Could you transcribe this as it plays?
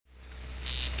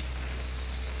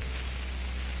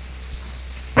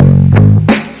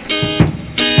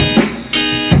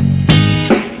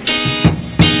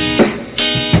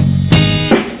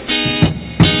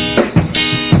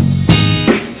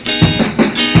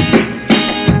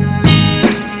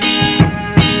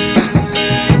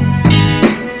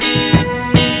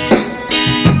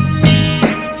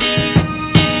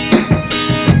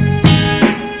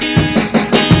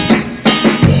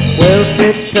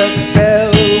create a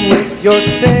spell with your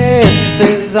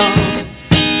senses on.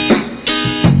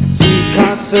 To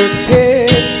concert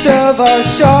pitch of our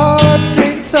short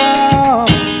sing-song.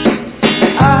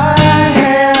 I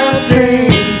have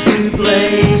things to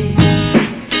play.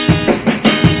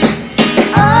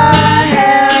 I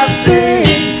have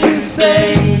things to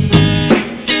say.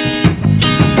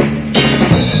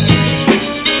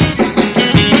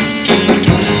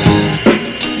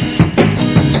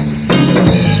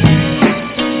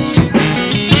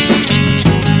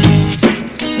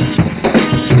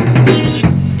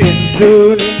 In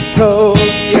tune, in tone,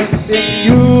 yes, in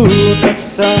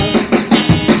unison.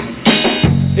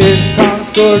 It's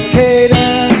Concord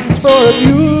cadence for a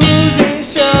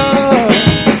musician.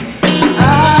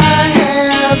 I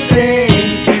have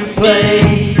things to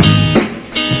play.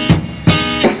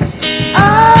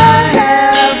 I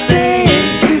have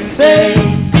things to say.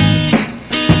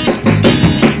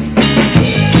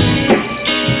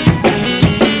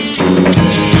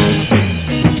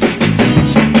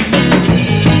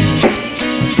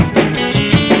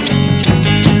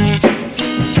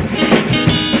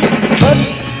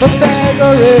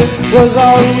 Pythagoras was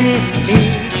all we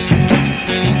need.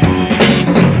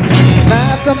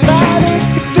 Mathematic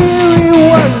theory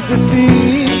was the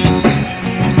seed.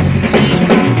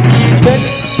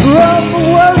 Spectrum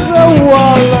was a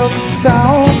wall of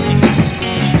sound.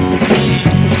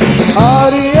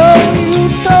 Audio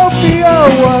utopia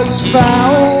was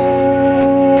found.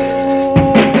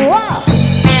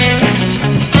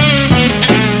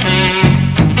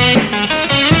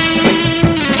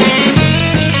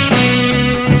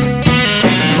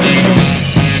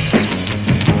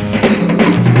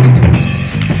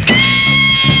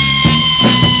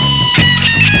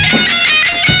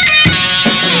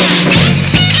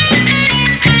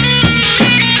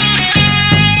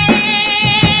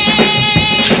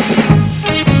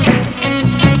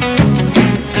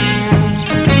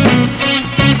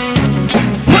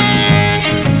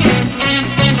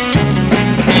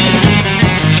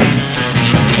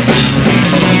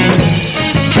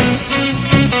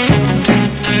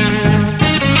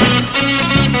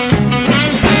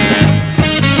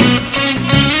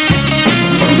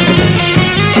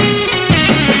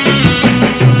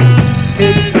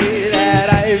 That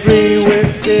ivory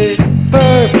with its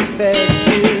perfect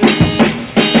hue.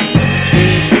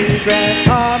 The grand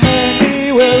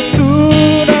harmony will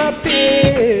soon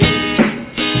appear.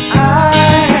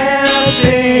 I have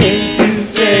things to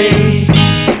say.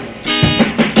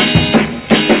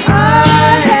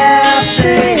 I have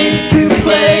things to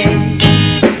play.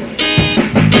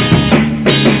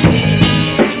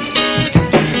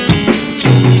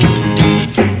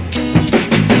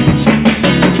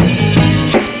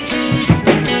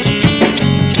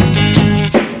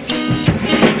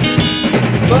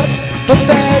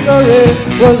 Pythagoras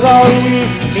was all we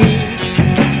need.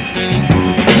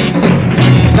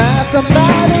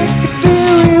 Mathematic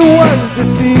theory was the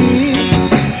seed.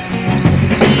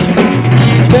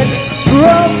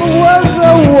 Spectrum was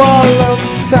a wall of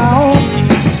sound.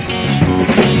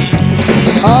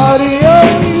 Audio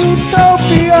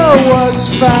utopia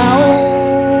was found.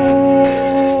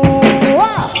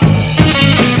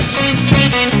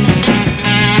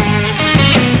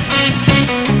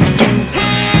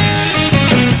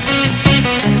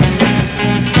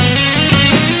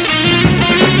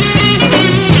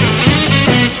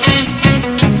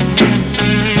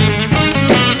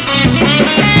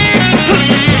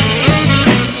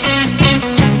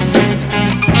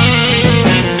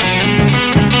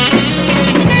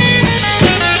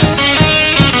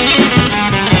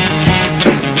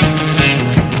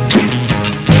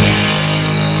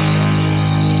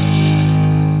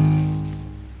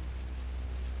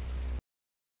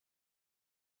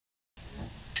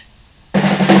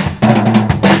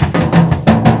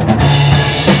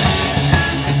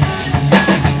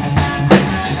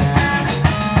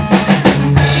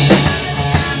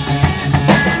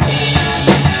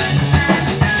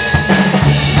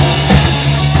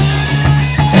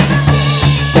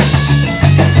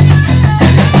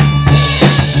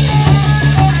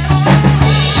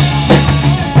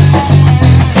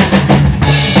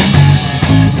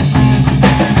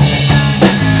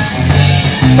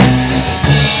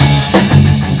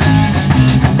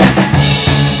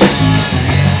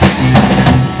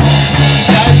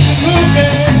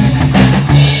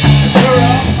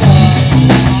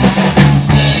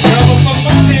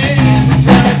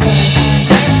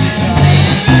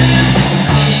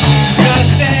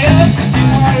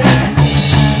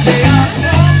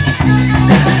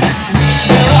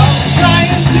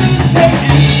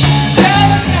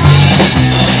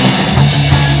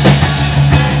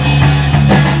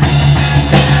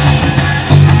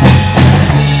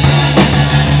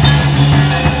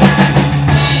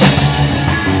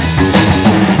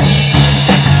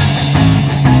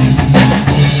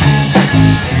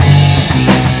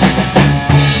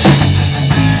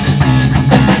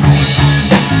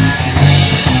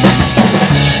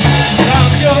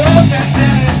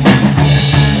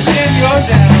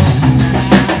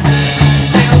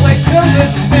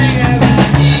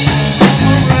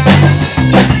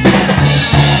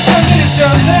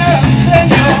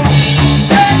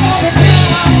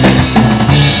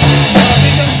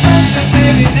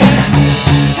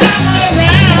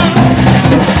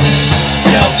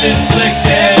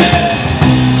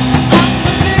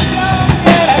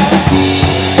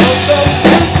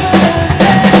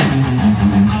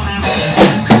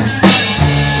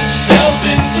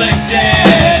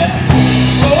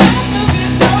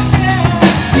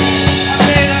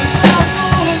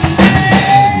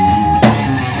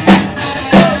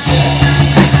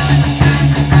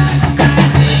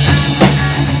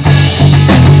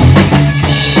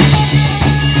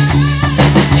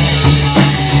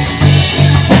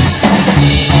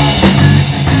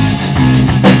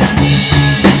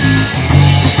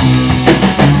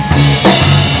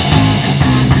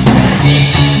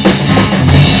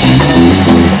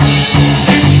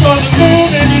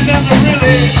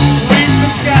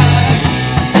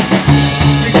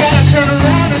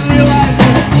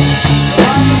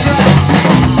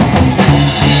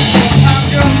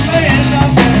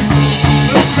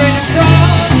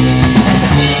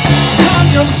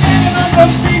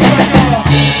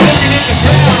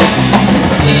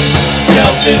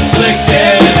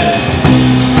 Inflicted.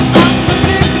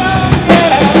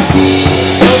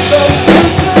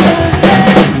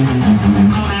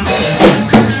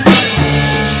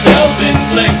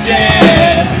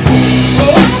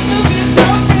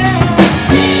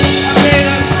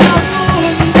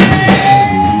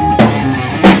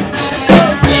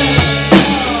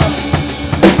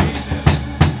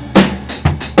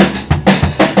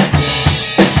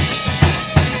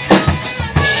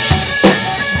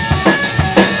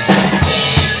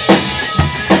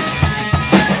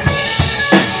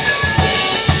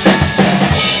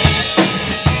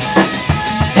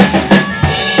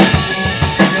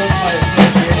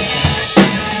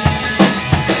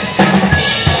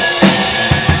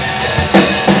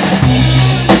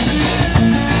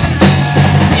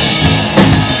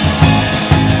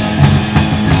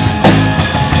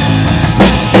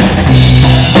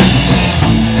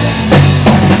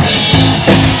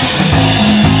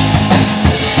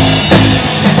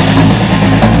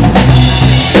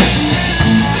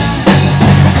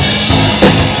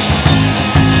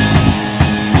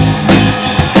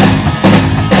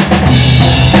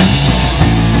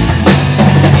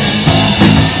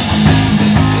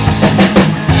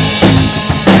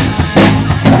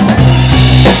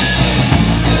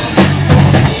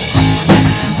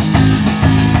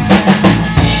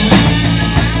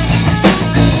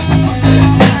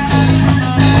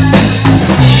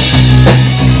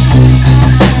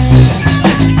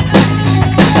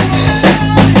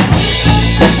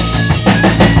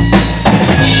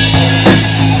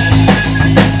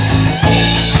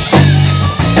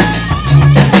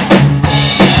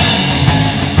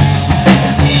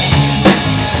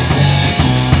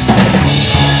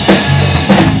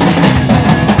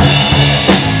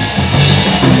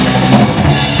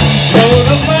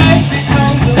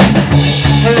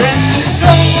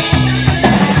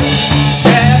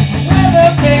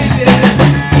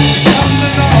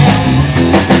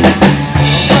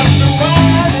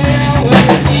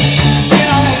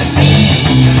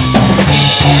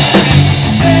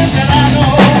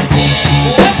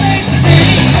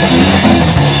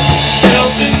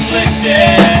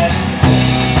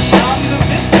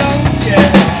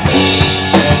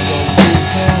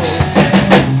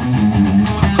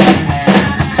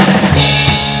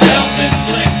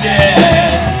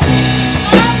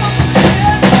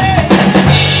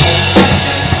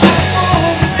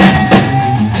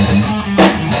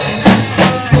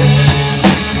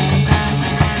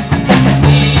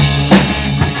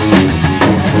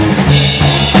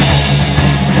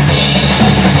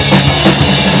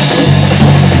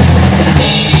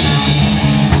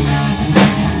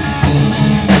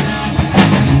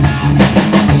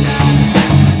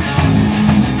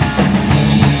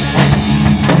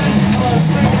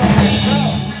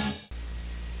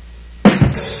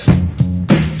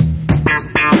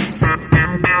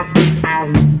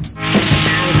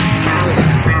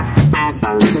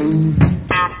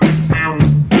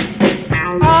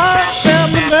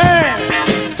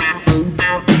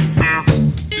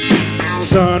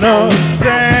 son of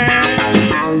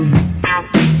sand.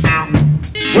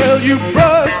 Well, you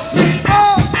brush me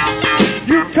off,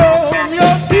 you comb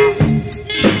your teeth,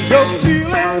 you're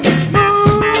feeling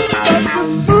smooth, but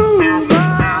you're smooth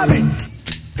body,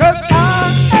 'cause I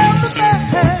am the man.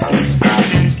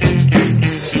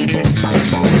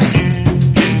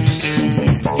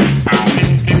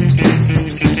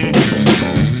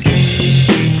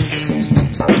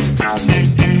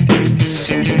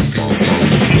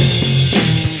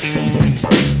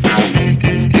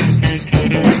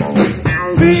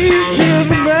 See, here's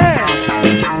a man,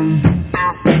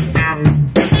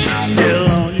 he'll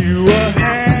loan you a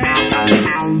hand.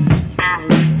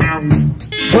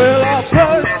 Well, I'll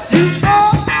brush you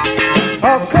off,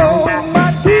 I'll comb my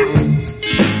teeth,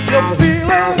 you're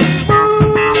feeling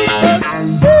smooth, but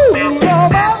smooth on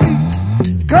my feet,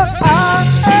 'cause I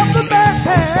am the man.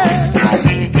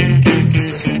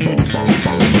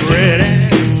 Ready?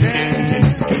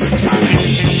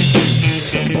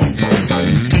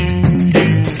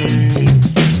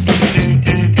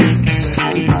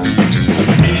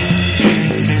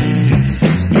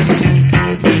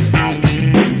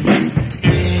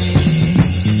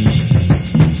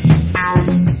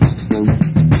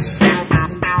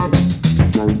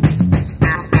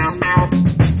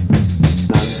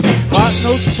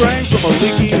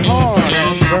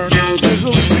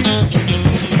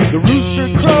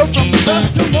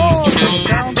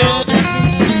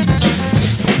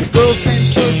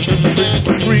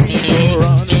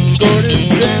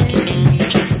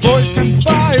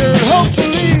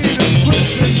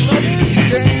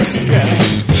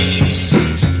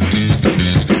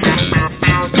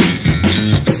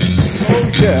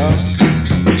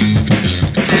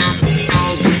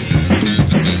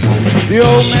 The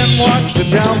old man watched the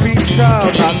downbeat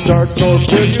child, not darts nor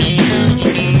brilliant view.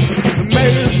 The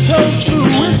mayor's toast through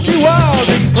whiskey wild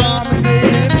and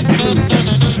promenade blues.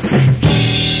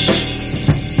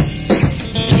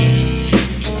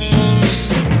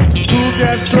 Cool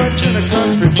jazz joints in a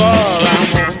country bar,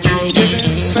 I'm only living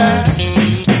fast.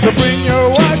 So bring your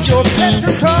wife, your pet,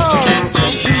 your car, and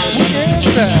some peace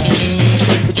weekend fast.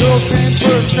 The girls came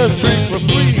first as drinks were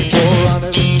free for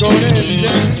honest golden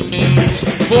dance.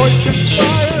 Boys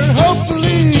conspired,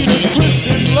 hopefully, to twist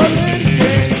and loving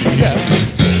game, yeah.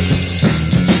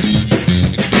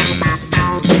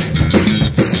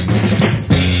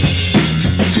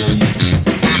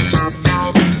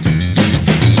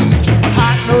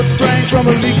 Hot notes sprang from a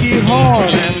leaky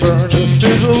horn and burned a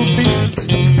sizzle beat.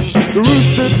 The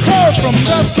rooster crowed from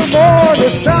dusk to morn, the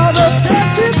sound of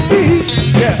dancing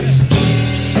feet, yeah.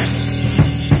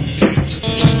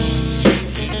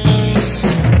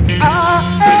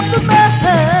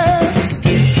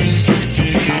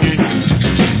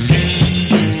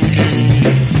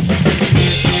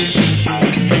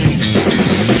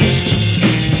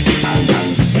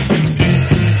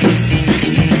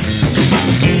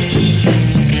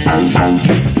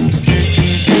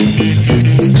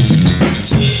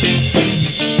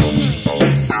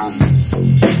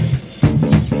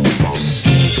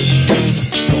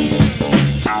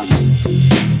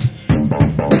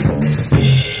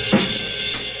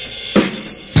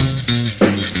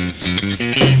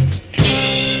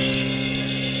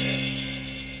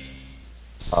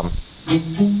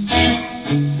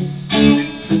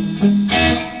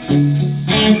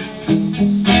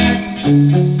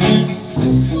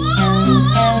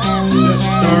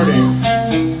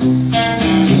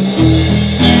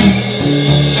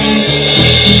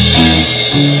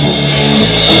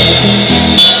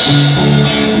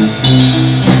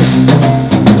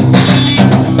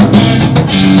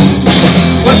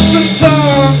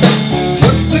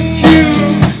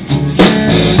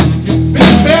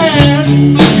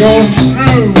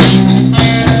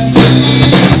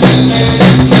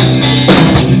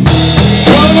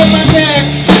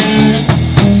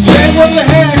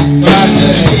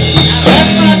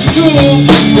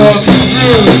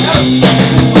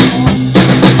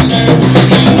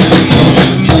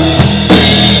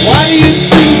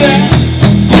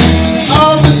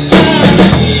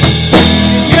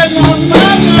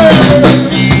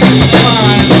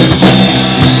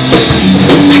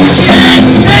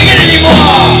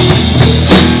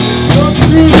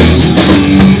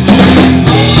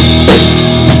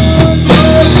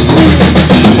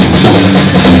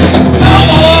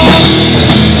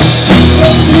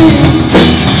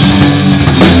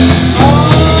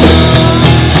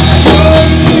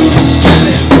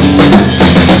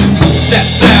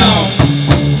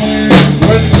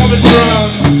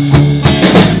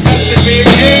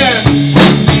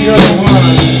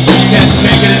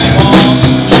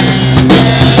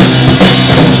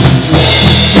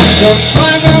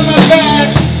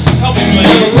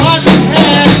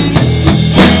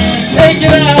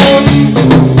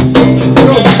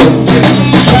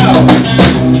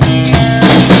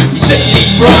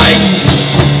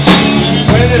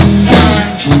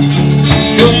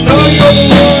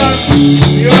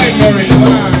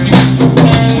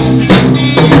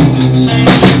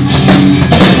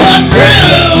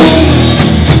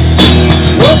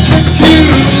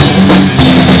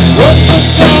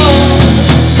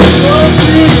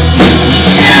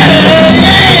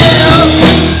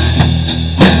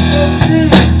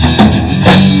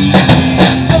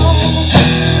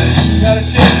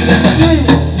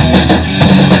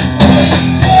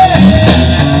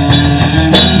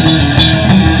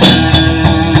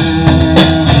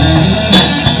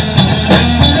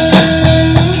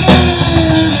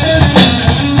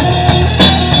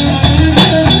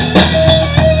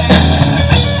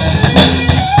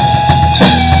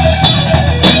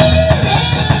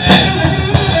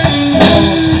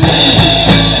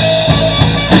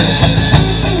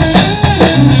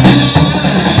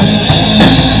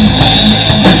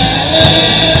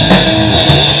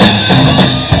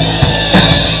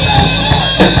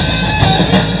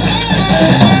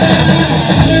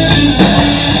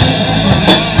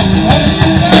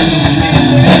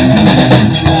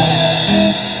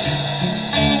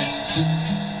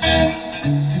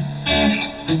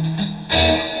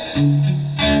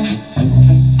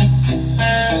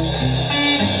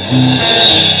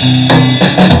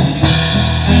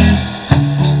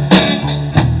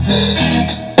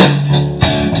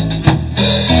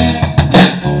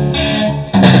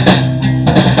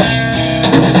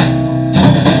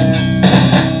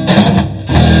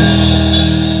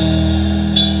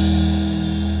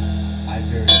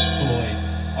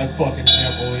 fucking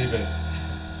can't believe it.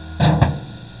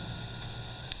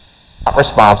 Not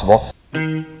responsible.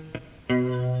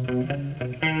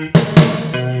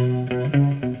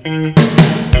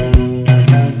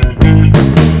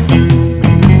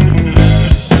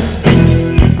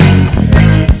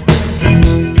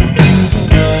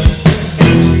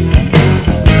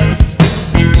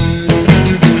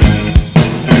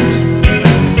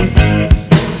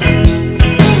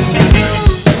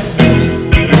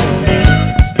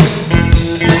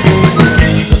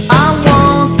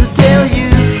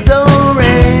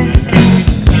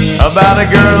 About a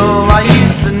girl I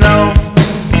used to know.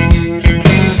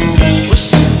 Well,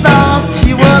 she thought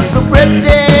she was so pretty.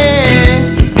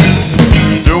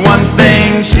 The one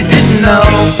thing she didn't know,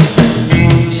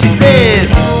 she said,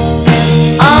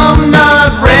 I'm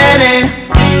not ready.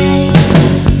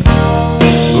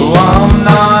 Oh, I'm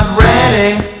not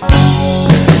ready.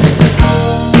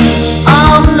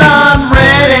 I'm not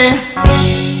ready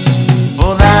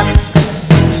for that.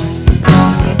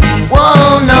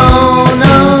 Whoa, no, no.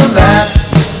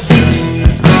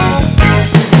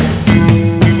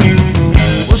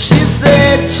 Well, she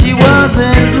said she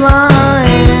wasn't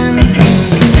lying.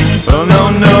 Oh no,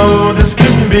 no, this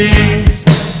couldn't be.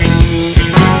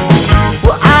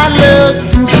 Well, I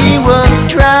looked and she was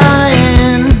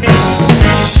crying.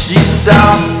 She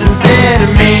stopped and stared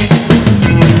at me.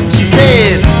 She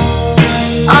said,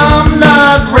 I'm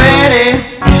not ready.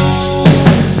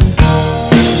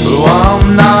 Oh,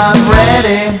 I'm not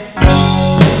ready.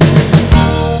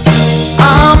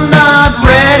 I'm not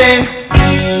ready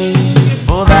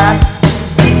for that.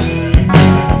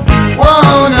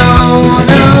 Whoa, no,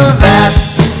 no, that.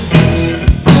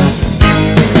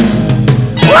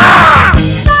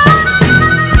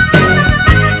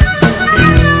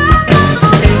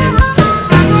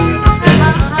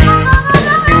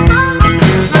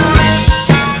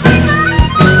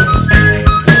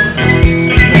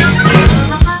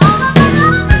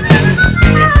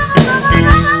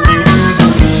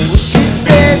 Well, she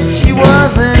said she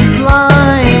wasn't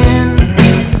lying.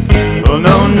 Oh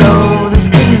no, no, this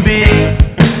couldn't be.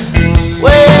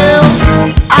 Well,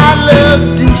 I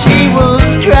looked and she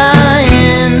was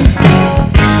crying.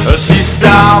 She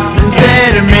stopped and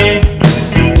stared at me.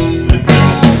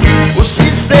 Well, she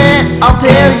said, I'll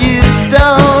tell you a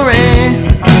story.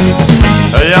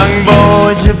 Young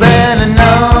boy, you better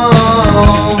know.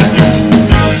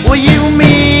 Well, you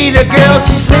meet a girl,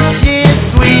 she says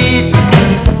she's sweet.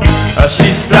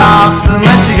 She stops and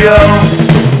lets you go.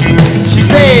 She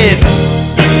said,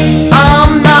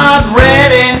 I'm not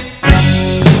ready.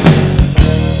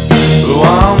 Oh,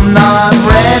 I'm not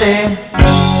ready.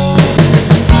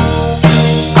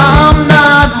 I'm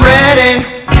not ready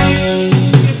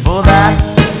for that.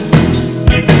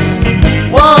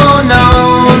 Whoa, no,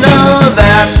 no,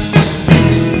 that.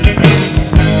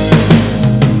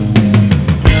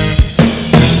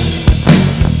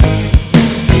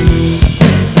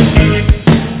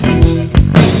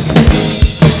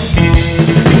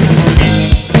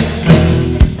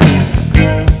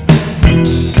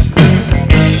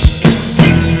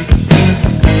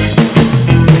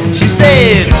 She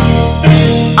said,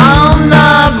 I'm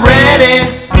not ready.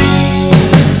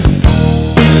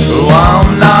 Oh,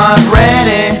 I'm not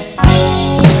ready.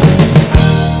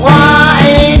 Why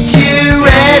ain't you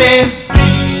ready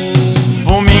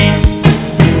for me?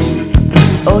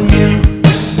 Oh, you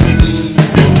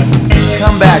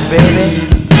come back, baby.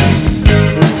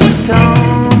 Just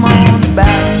come on back.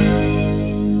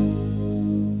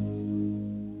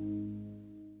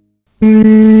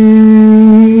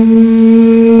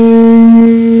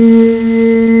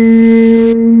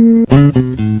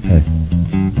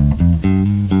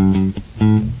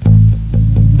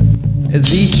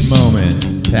 As each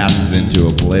moment passes into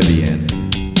oblivion,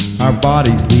 our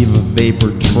bodies leave a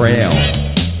vapor trail,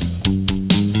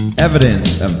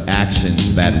 evidence of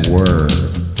actions that were.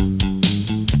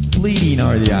 Fleeting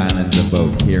are the islands of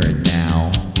both here and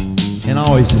now, and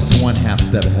always just one half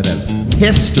step ahead of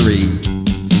history.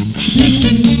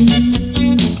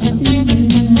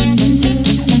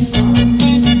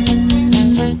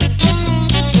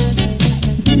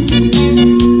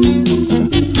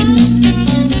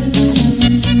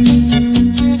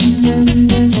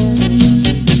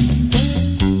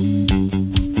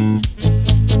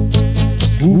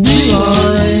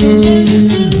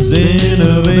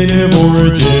 Innovative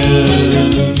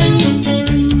origins.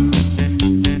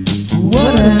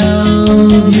 What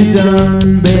have you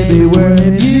done, baby? Where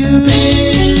have you been?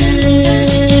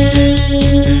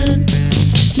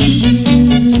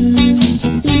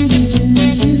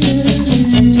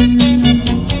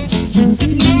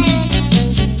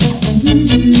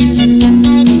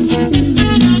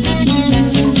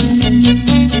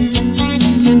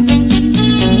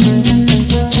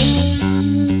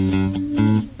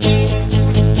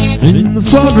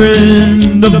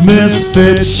 squadron of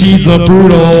misfits. She's a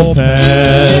brutal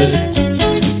pet.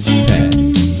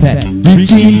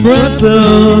 Reaching for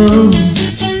answers,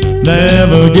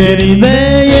 never getting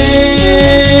there yet.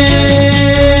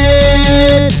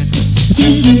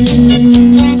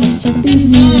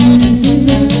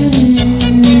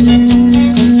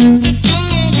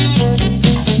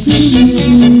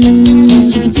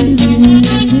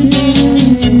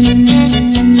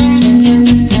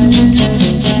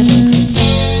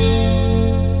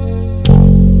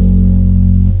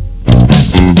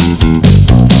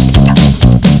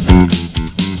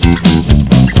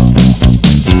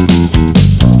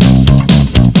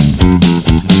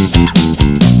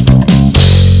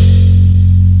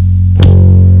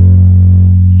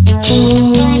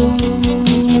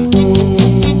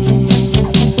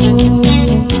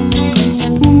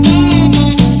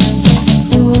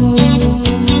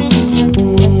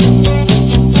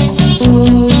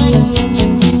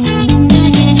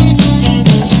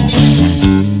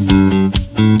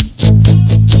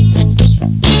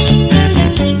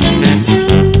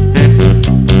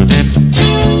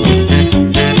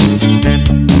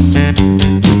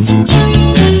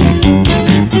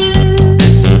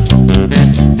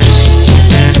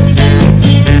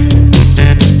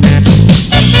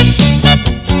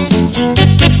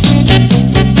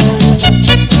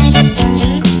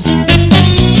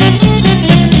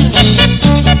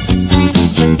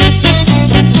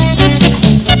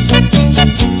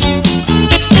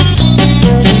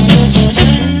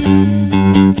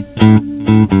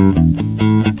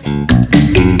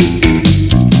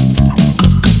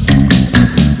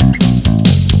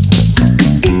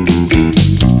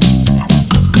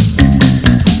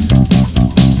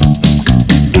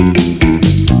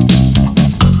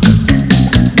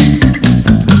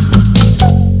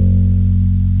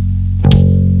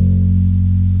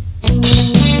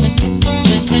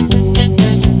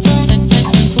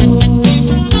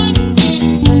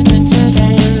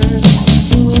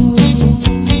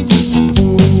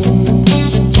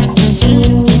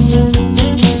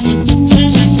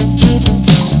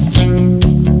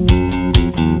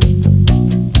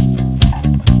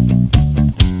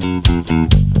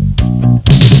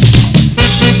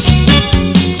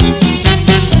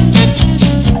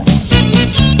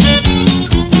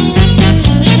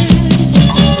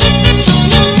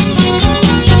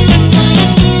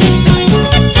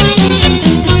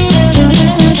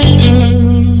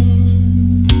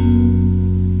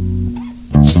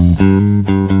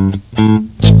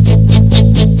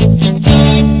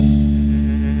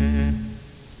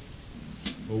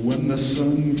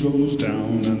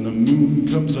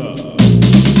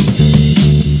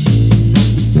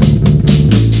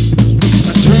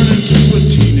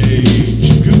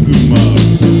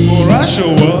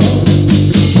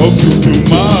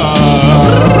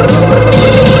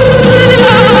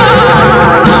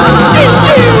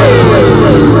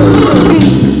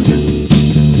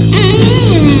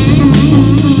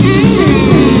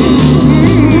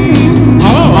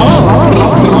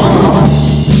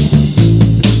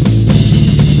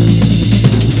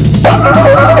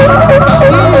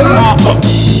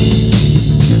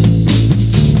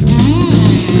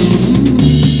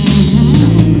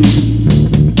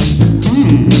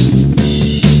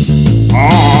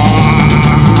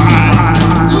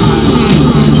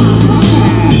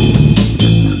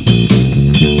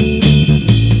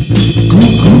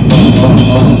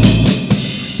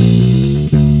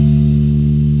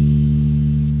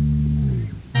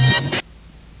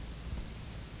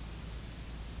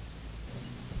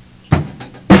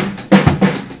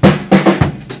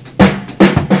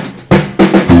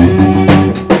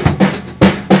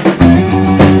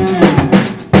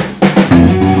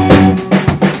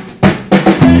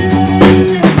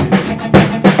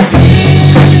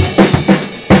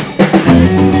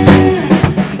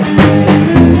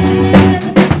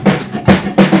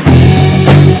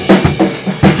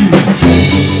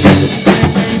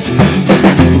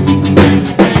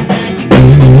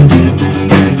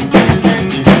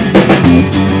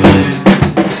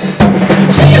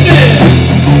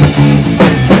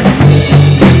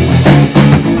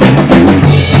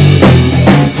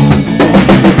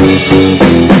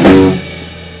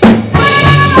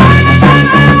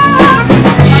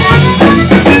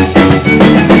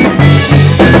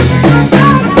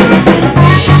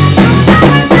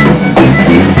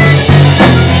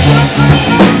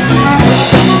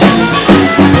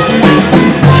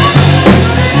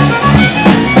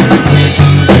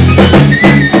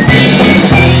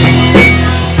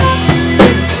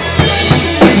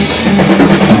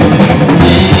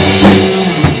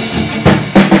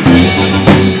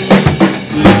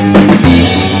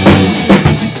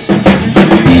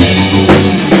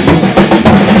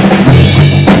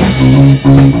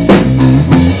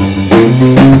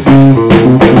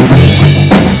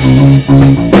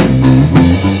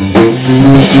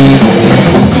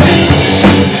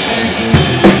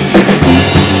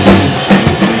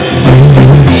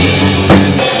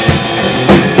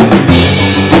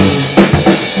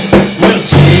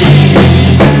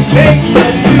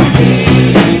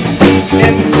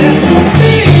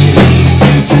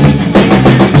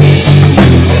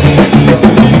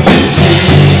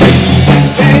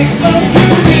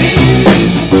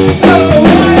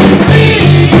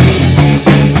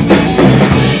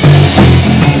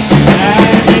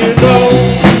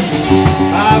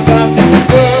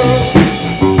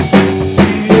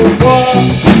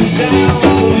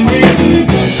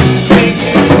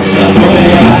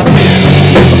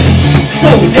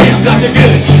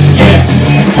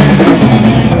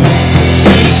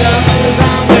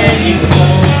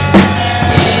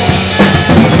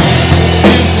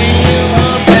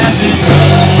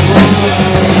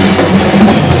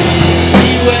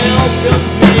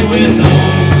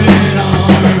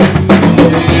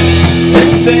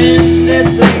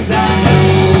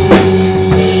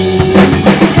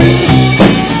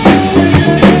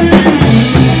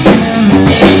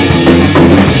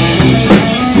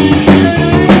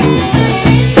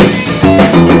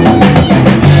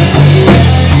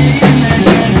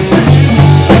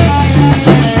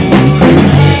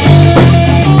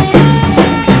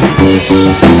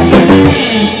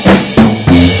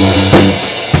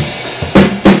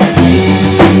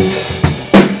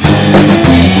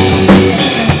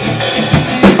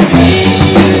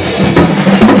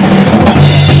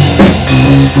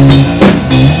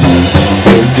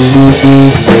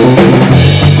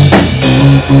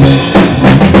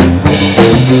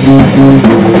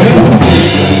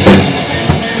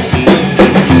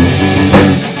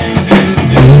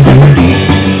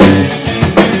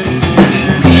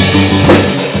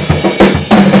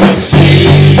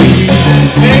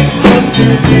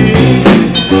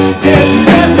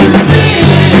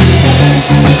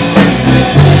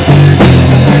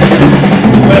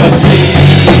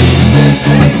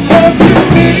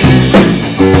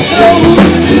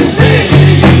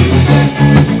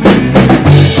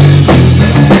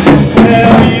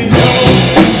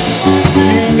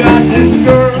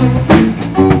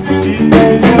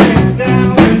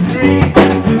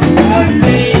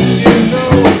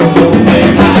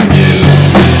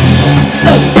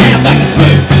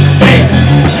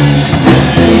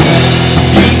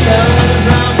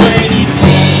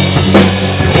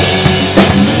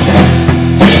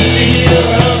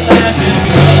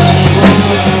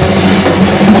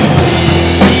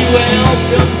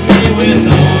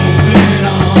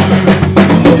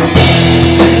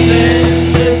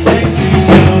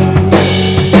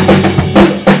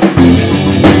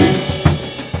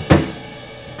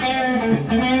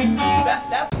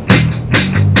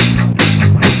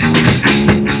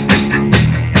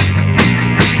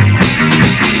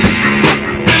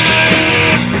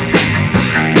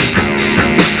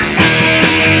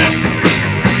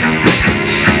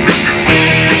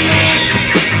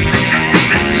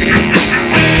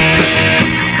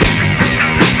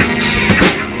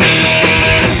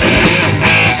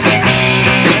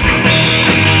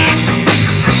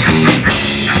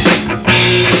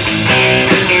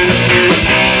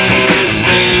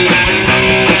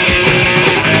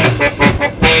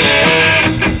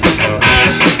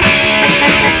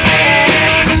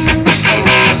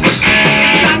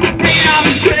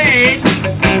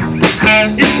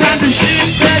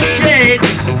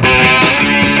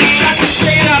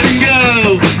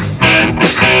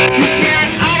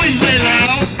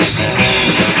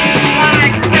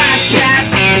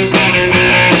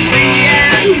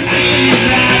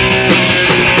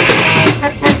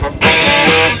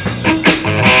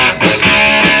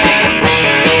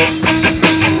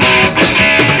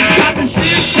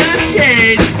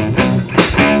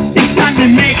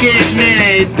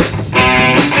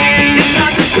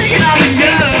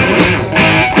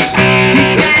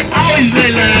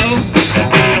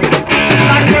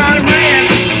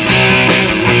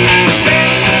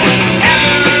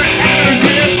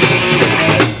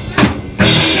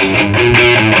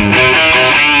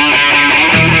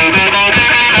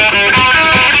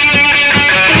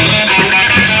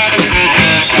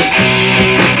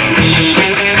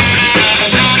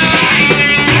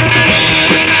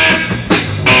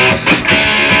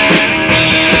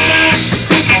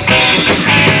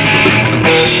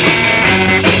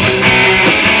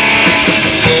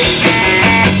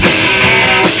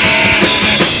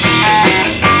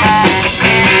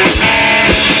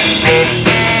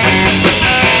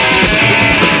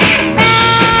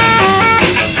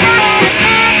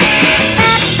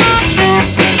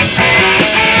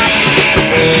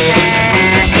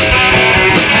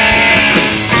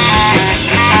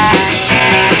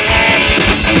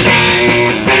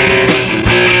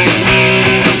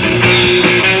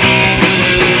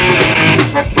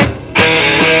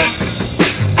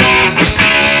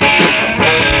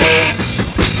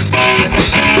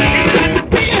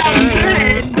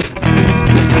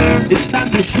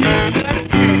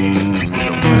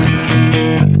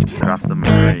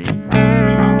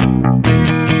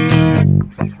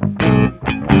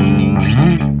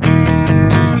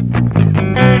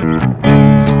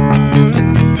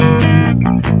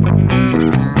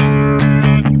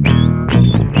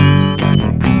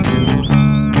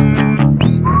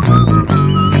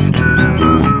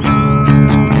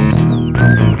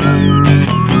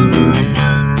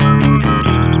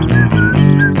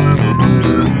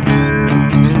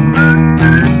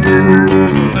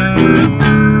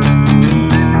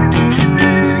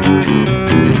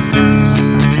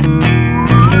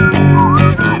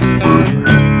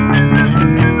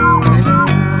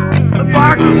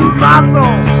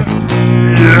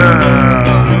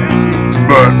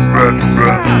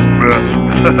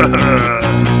 Wherever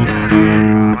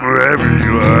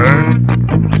you are.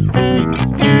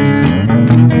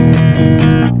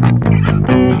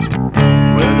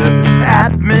 Well, there's this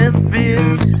atmosphere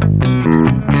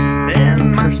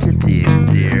and my shitty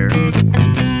exterior.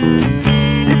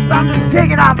 It's time to take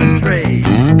it off the trade.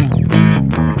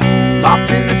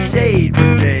 Lost in the shade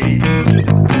brigade.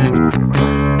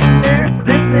 There's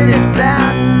this and it's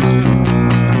that.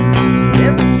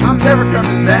 Yes, I'm never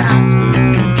coming back.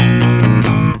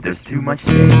 There's too much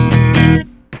shade.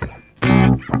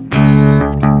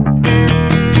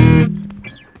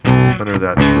 Under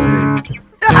that shade.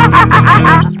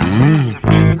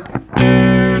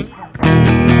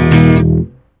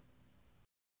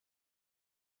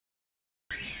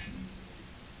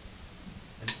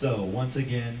 And so, once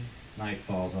again, night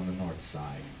falls on the north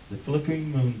side. The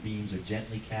flickering moonbeams are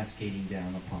gently cascading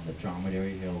down upon the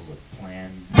dromedary hills of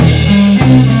Plan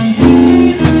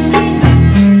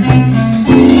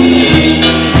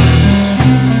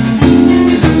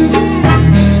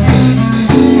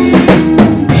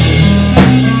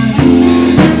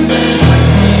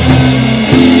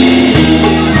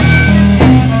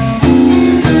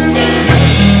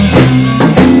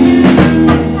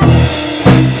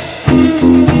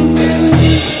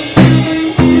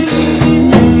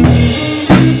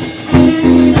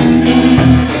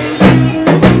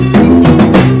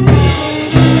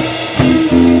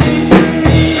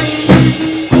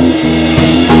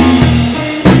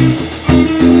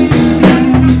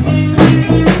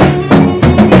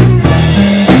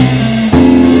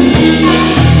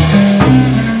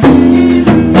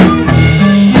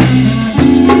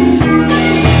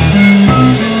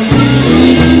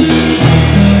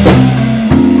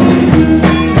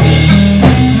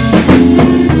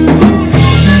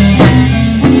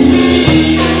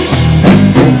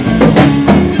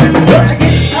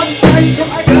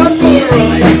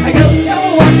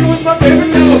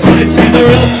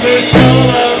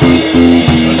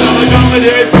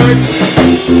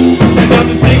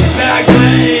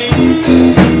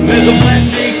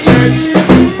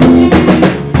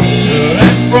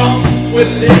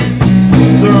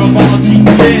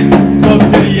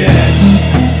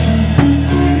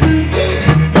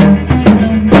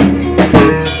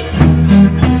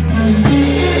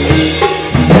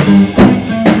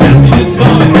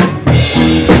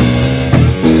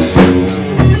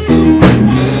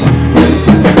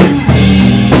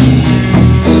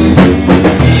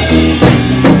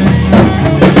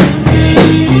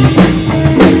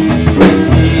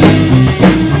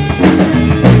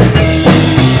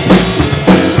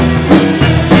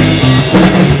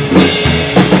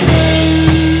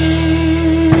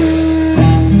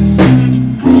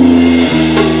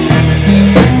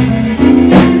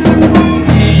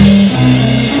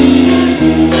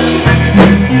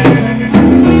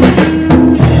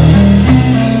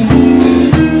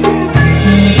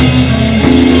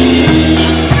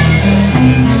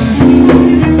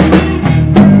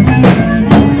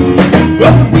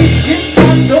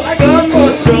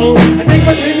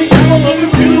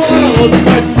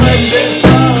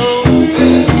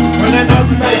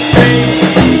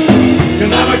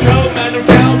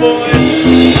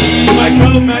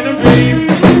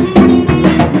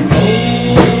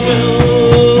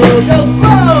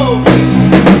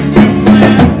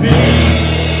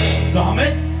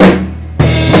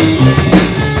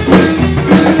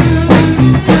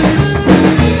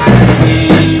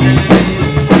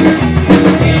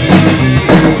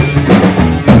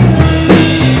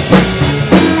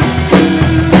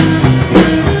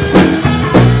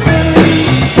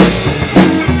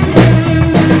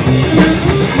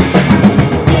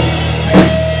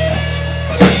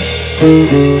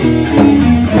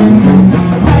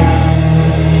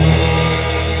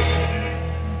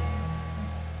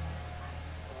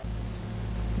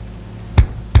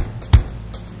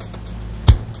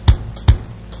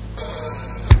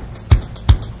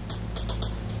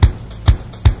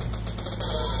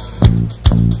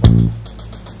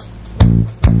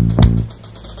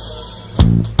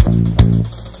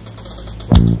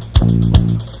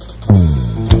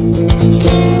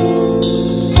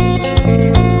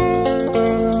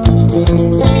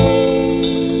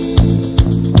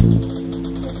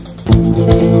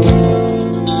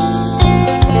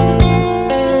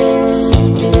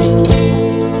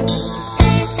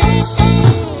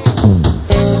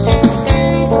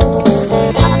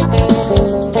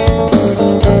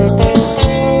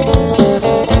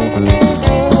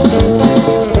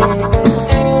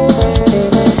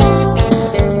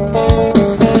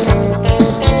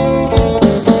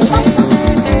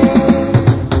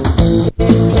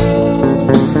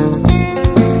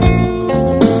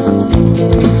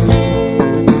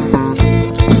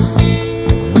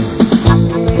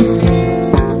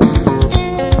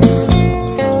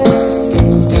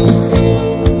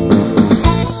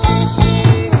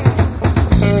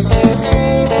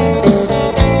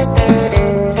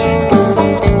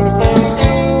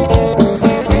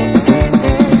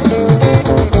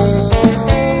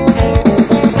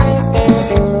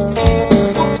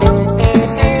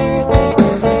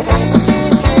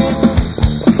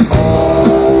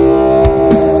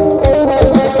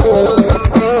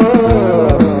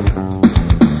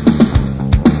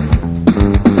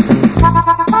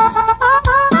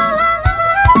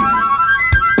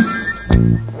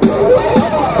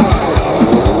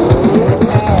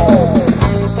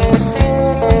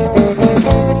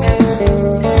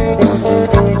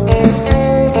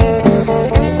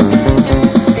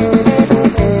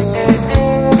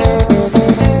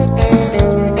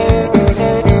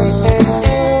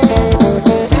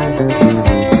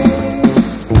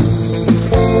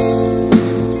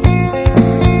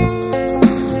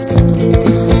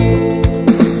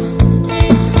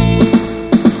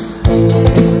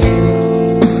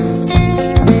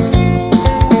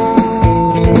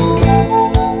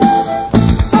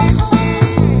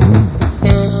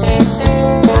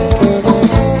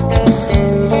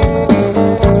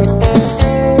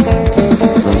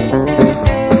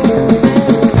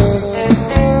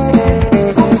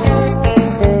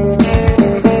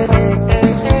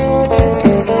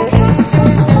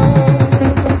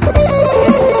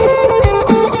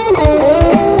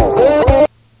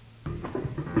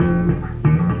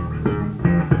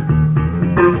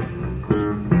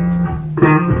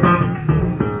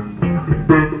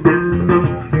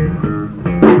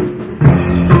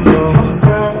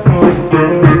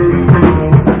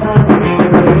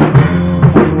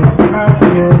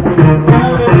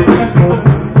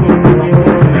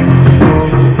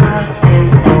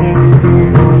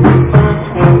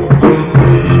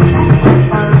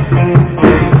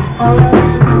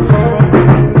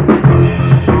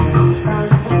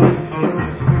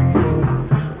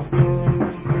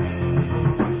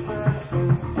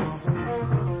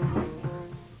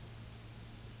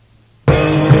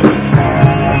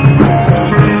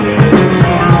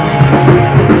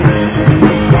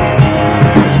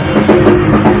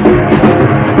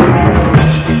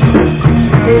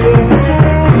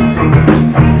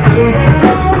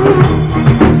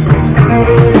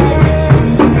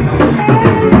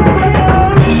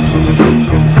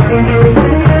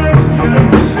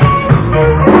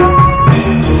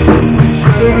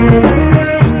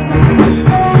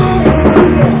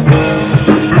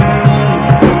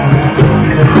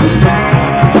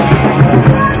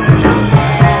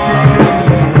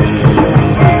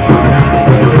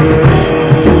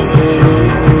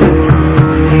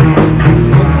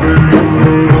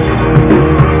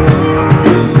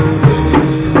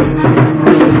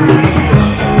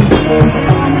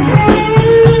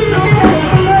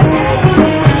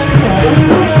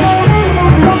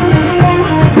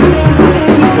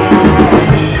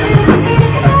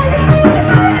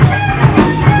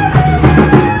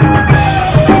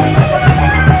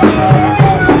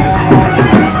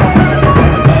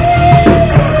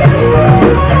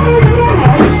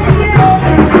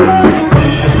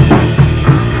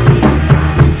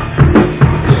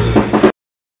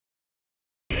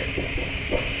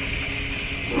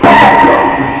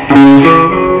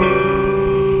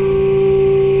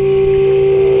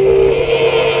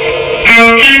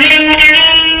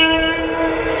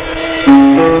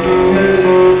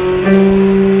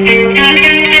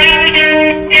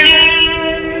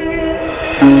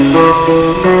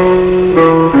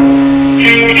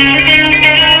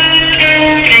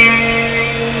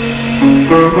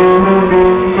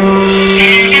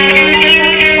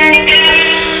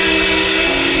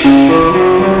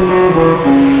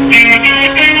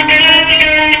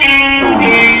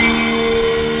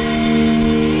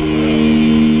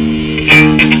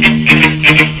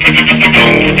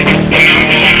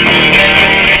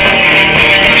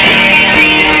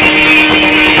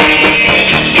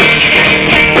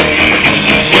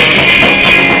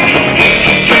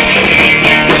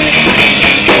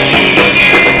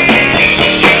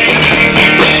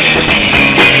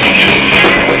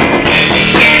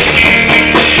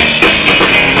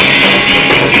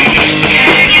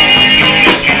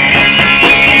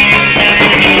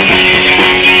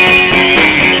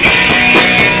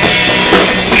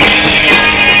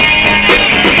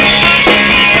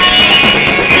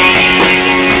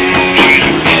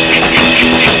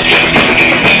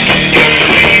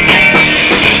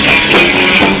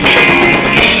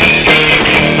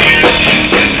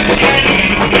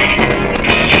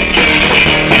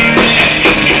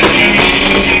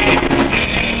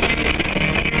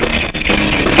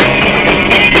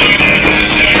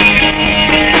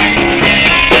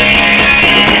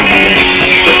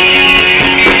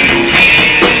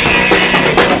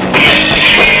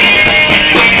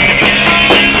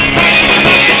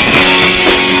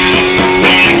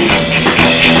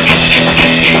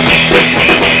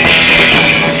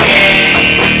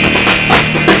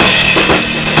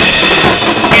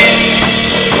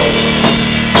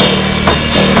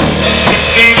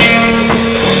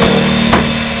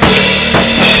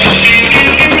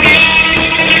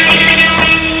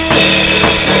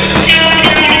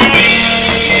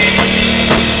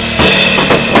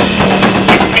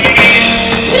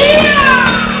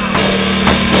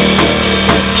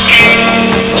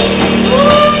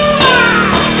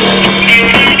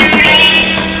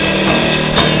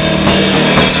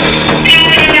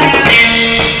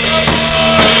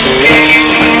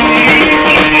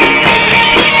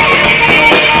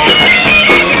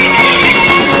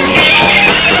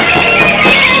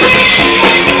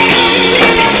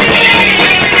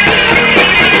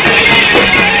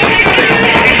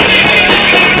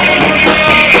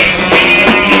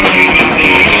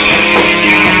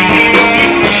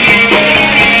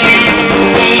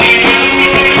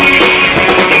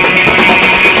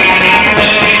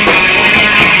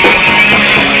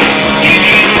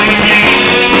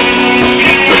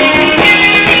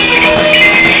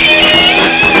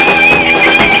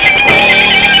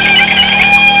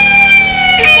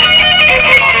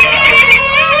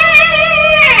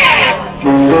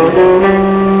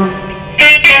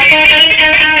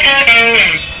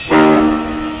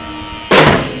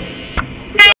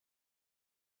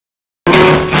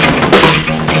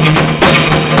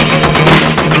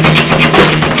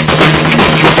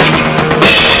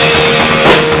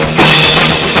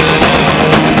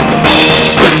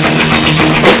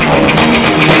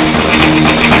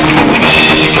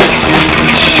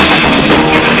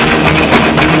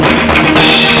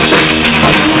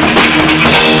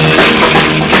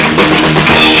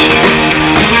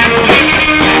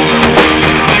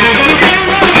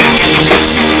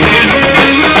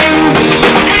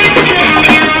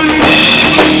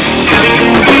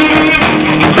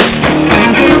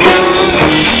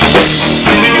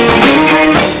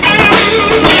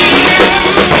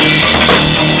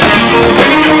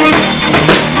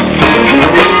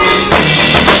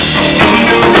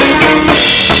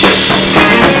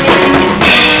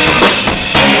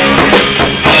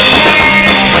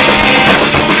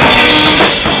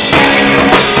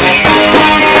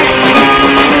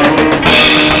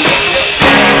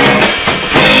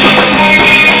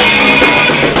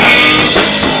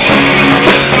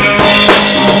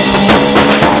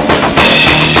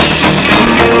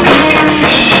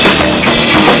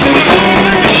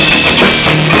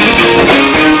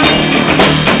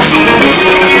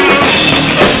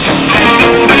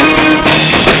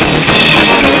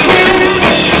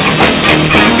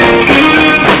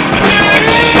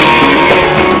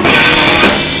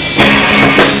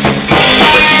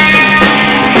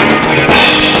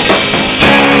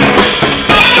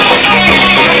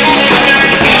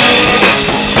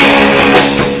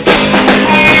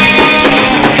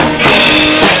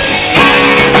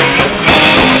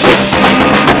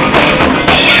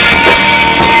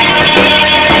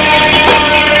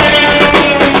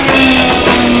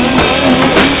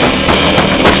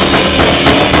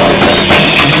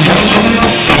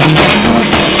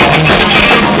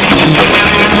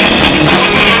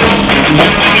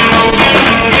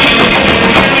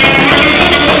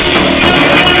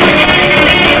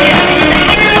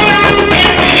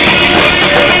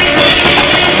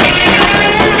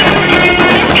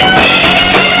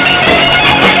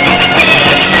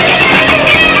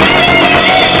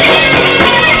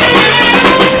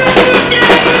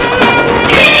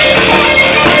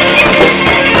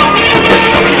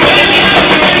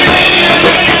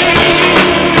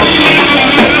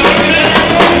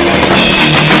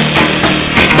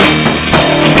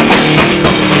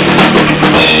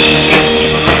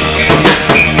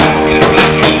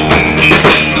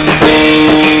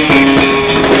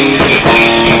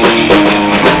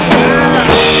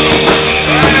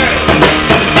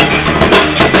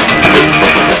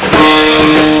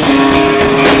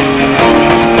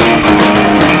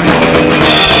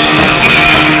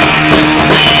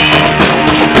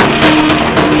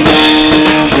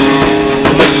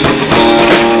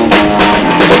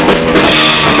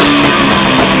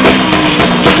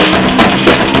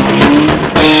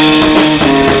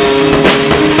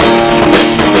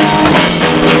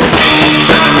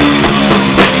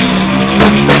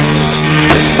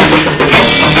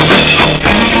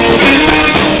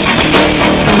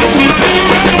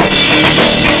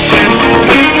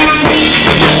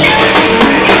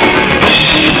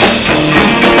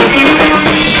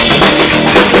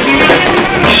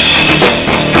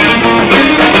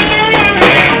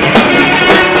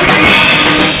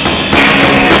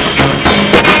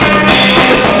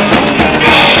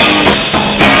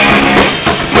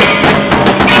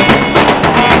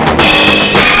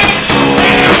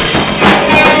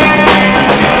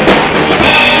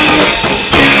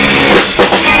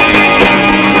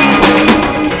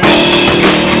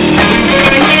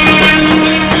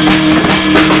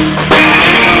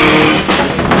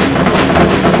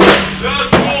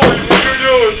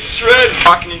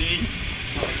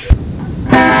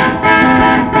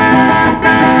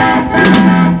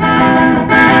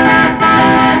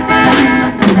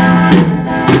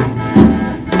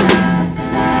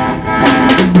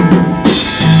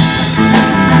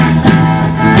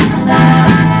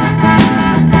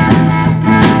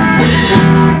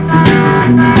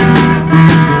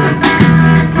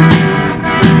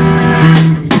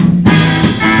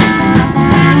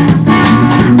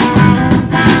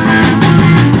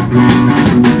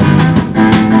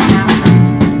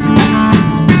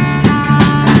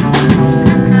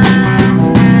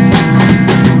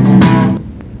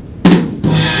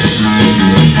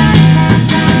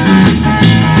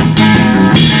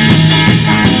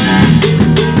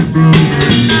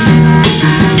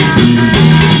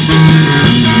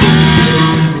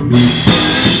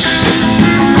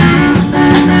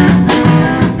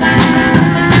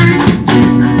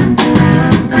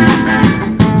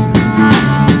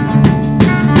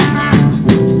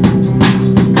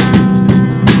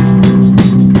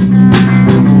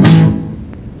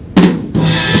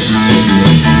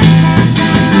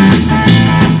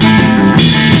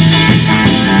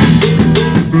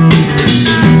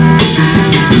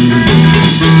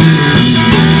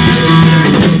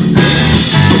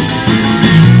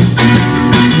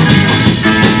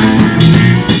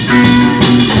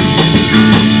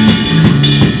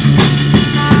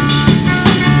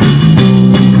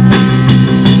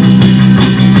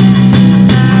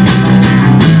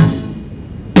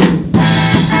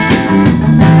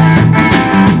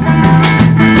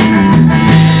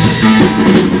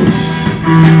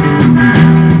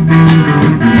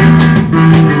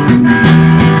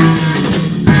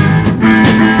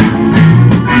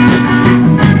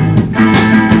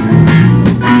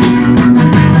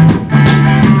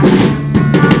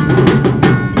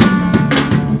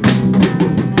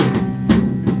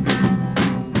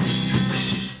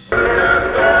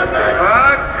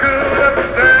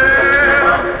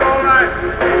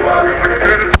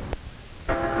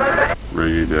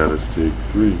Cadence take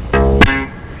 3.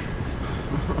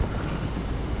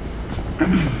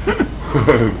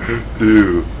 1,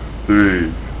 2,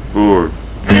 3, 4.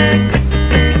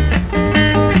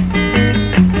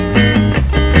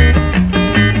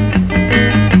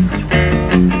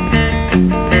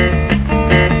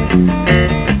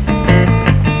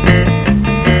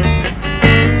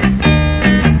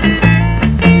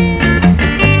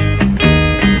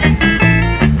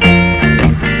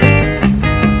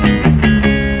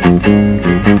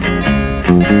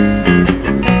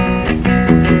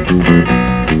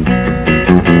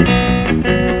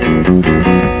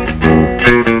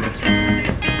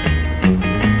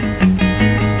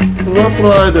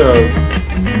 Slide out.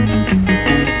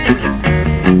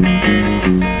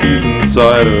 He's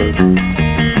inside of.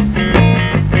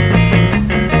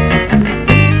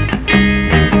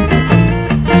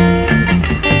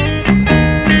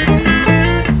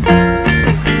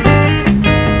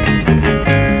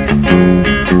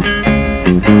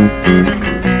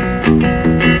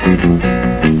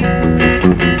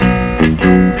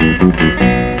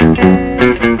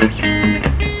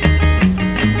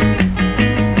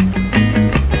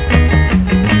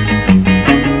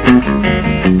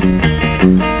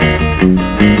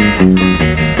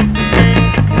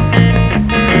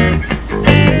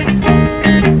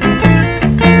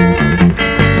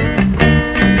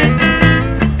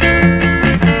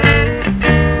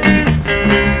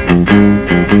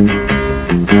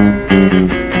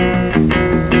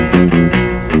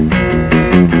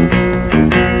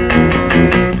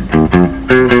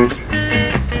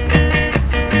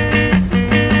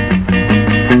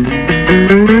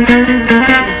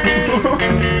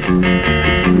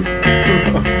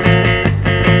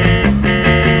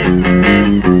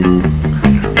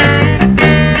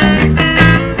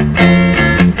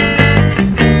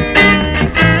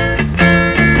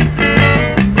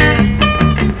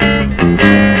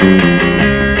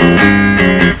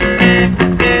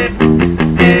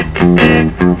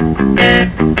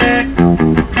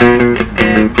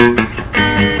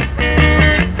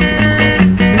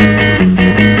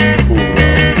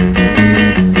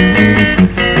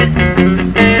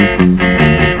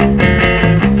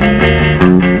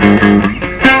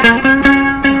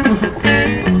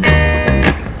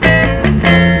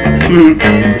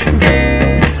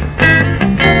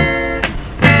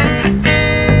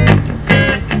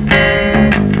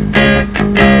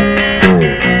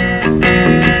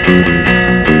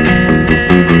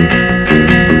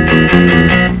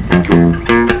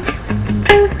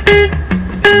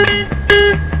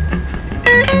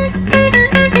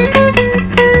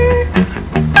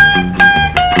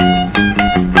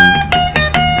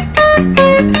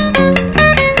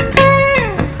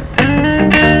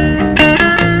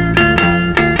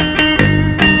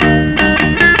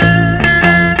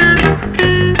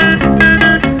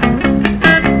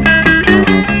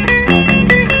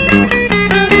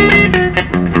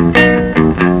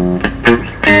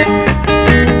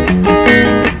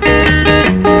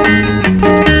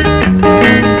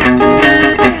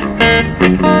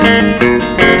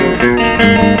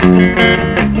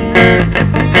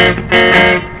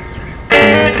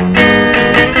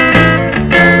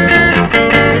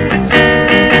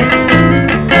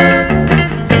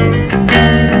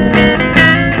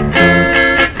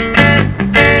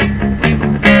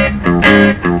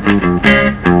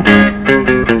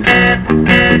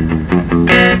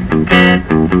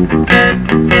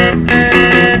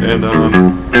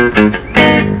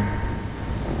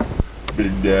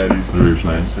 Big Daddy's very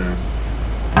nice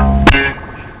there.